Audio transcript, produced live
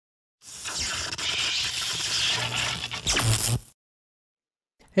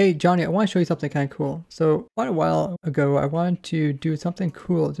Hey Johnny, I want to show you something kind of cool. So quite a while ago, I wanted to do something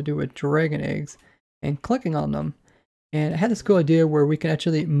cool to do with dragon eggs and clicking on them. And I had this cool idea where we can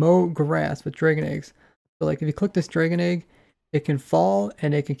actually mow grass with dragon eggs. So like if you click this dragon egg, it can fall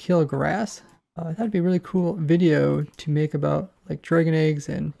and it can kill grass. That'd be a really cool video to make about like dragon eggs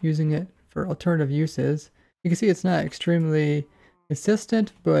and using it for alternative uses. You can see it's not extremely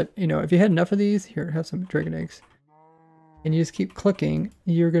consistent, but you know, if you had enough of these, here, have some dragon eggs. And you just keep clicking,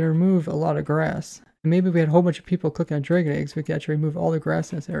 you're going to remove a lot of grass. And maybe if we had a whole bunch of people clicking on dragon eggs, we could actually remove all the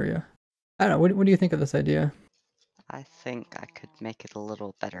grass in this area. I don't know, what do you think of this idea? I think I could make it a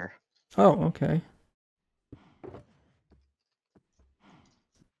little better. Oh, okay.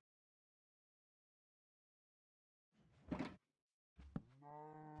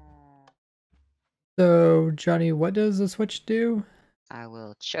 So, Johnny, what does the switch do? I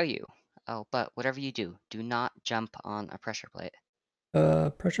will show you. Oh, but whatever you do, do not jump on a pressure plate.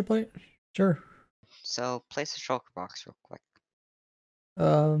 Pressure plate? Sure. So place a shulker box real quick.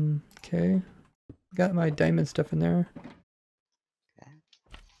 Okay. Got my diamond stuff in there. Okay.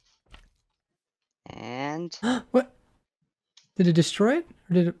 And What? Did it destroy it?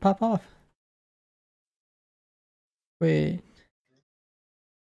 Or did it pop off? Wait.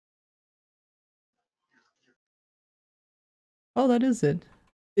 Oh, that is it.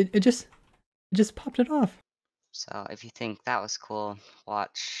 It just popped it off. so if you think that was cool,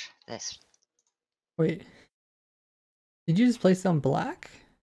 watch this. Wait. Did you just place it on black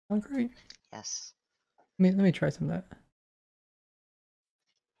concrete? Yes. Let me try some of that.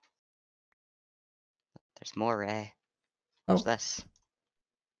 There's more, Ray. Oh. Watch this.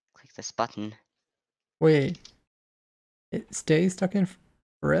 Click this button. Wait. It stays stuck in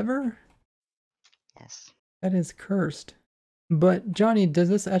forever? Yes. That is cursed. But Johnny, does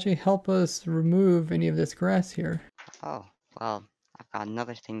this actually help us remove any of this grass here? Oh, well, I've got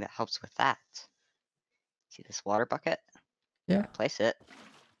another thing that helps with that. See this water bucket? Yeah. Place it.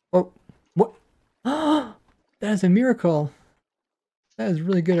 Oh, what? That is a miracle. That is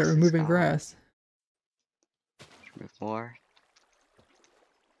really good at removing grass. Remove more.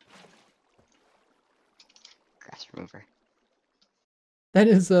 Grass remover. That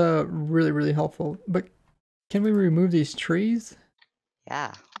is really, really helpful. But can we remove these trees?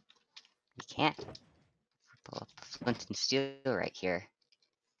 Yeah. You can't. Pull up flint and steel right here.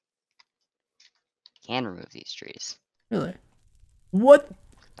 Can remove these trees. Really? What?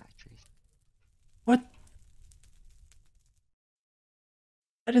 Trees. What?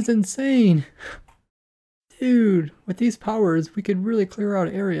 That is insane. Dude, with these powers, we could really clear out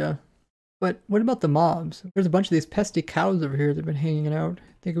area. But what about the mobs? There's a bunch of these pesky cows over here that have been hanging out.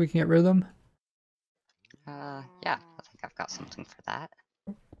 Think we can get rid of them? Yeah, I think I've got something for that.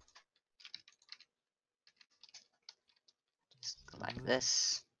 Just go like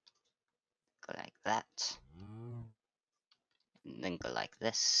this. Go like that. And then go like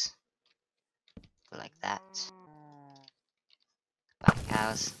this. Go like that. Bye,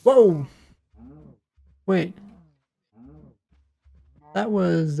 cows. Whoa! Wait. That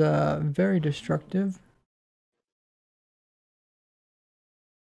was very destructive.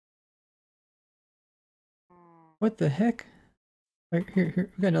 What the heck? Right, here,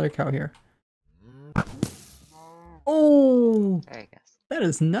 we got another cow here. Oh! There you go. That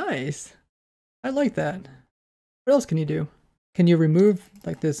is nice. I like that. What else can you do? Can you remove,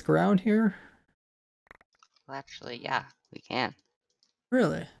 like, this ground here? Well, actually, yeah, we can.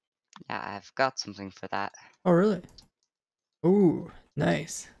 Really? Yeah, I've got something for that. Oh, really? Ooh,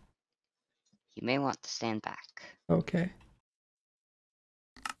 nice. You may want to stand back. Okay.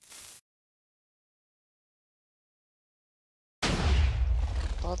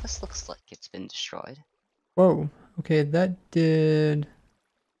 Well, this looks like it's been destroyed. Whoa. Okay, that did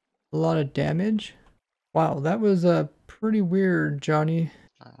a lot of damage. Wow, that was pretty weird, Johnny.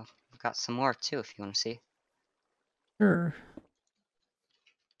 I've got some more too if you want to see. Sure.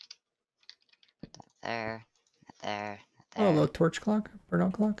 Put that there, that there, that Oh, there. a little torch clock,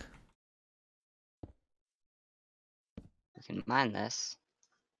 burnout clock. We can mine this.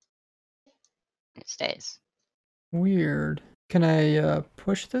 It stays. Weird. Can I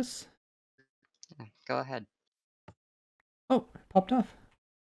push this? Yeah, go ahead. Oh, it popped off.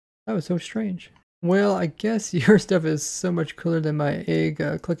 That was so strange. Well, I guess your stuff is so much cooler than my egg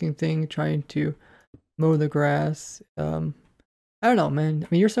clicking thing trying to mow the grass. I don't know, man. I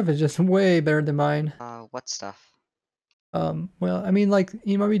mean, your stuff is just way better than mine. What stuff? Well, I mean, like,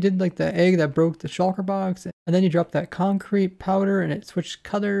 you know, we did like the egg that broke the shulker box, and then you dropped that concrete powder and it switched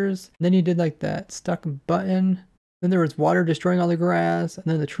colors. And then you did like that stuck button. Then there was water destroying all the grass, and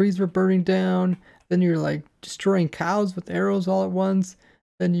then the trees were burning down. Then you're like destroying cows with arrows all at once.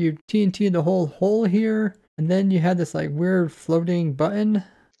 then you TNT the whole hole here, and then you had this like weird floating button.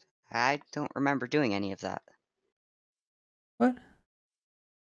 I don't remember doing any of that. What?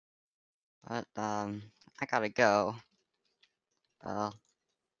 But, I gotta go. Well,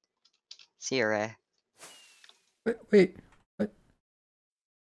 see you, Ray. Wait, what?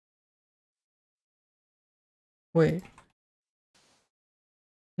 Wait.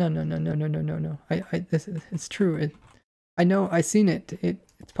 No. This is, it's true. I know, I seen it.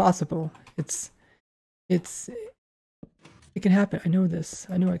 It's possible. It can happen. I know this.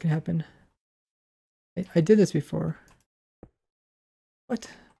 I know it can happen. I did this before. What?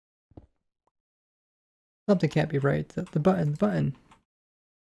 Something can't be right. The button.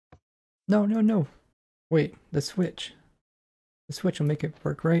 No. Wait, the switch. The switch will make it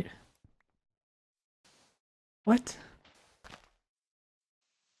work, right? What?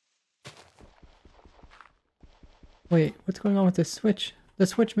 Wait, what's going on with this switch? The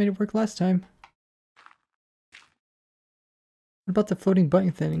switch made it work last time. What about the floating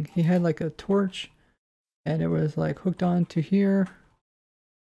button thing? He had like a torch and it was like hooked on to here.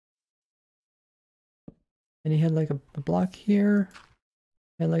 And he had like a block here.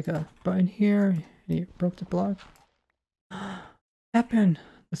 He had like a button here. And he broke the block. Happened!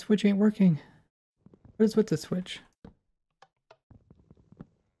 The switch ain't working. What is with the switch?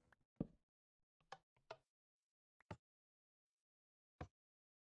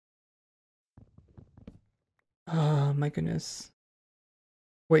 Oh my goodness.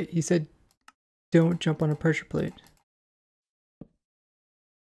 Wait, he said don't jump on a pressure plate.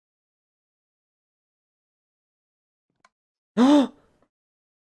 Oh!